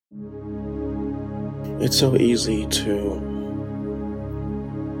It's so easy to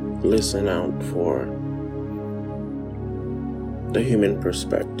listen out for the human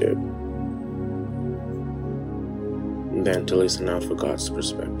perspective than to listen out for God's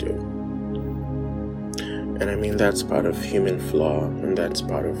perspective. And I mean, that's part of human flaw, and that's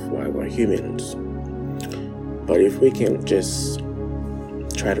part of why we're humans. But if we can just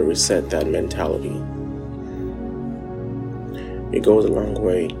try to reset that mentality, it goes a long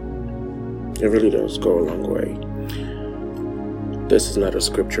way. It really does go a long way. This is not a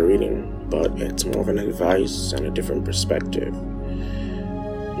scripture reading, but it's more of an advice and a different perspective.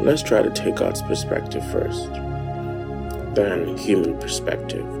 Let's try to take God's perspective first, then human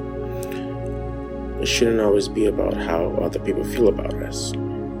perspective. It shouldn't always be about how other people feel about us.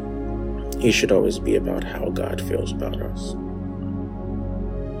 It should always be about how God feels about us.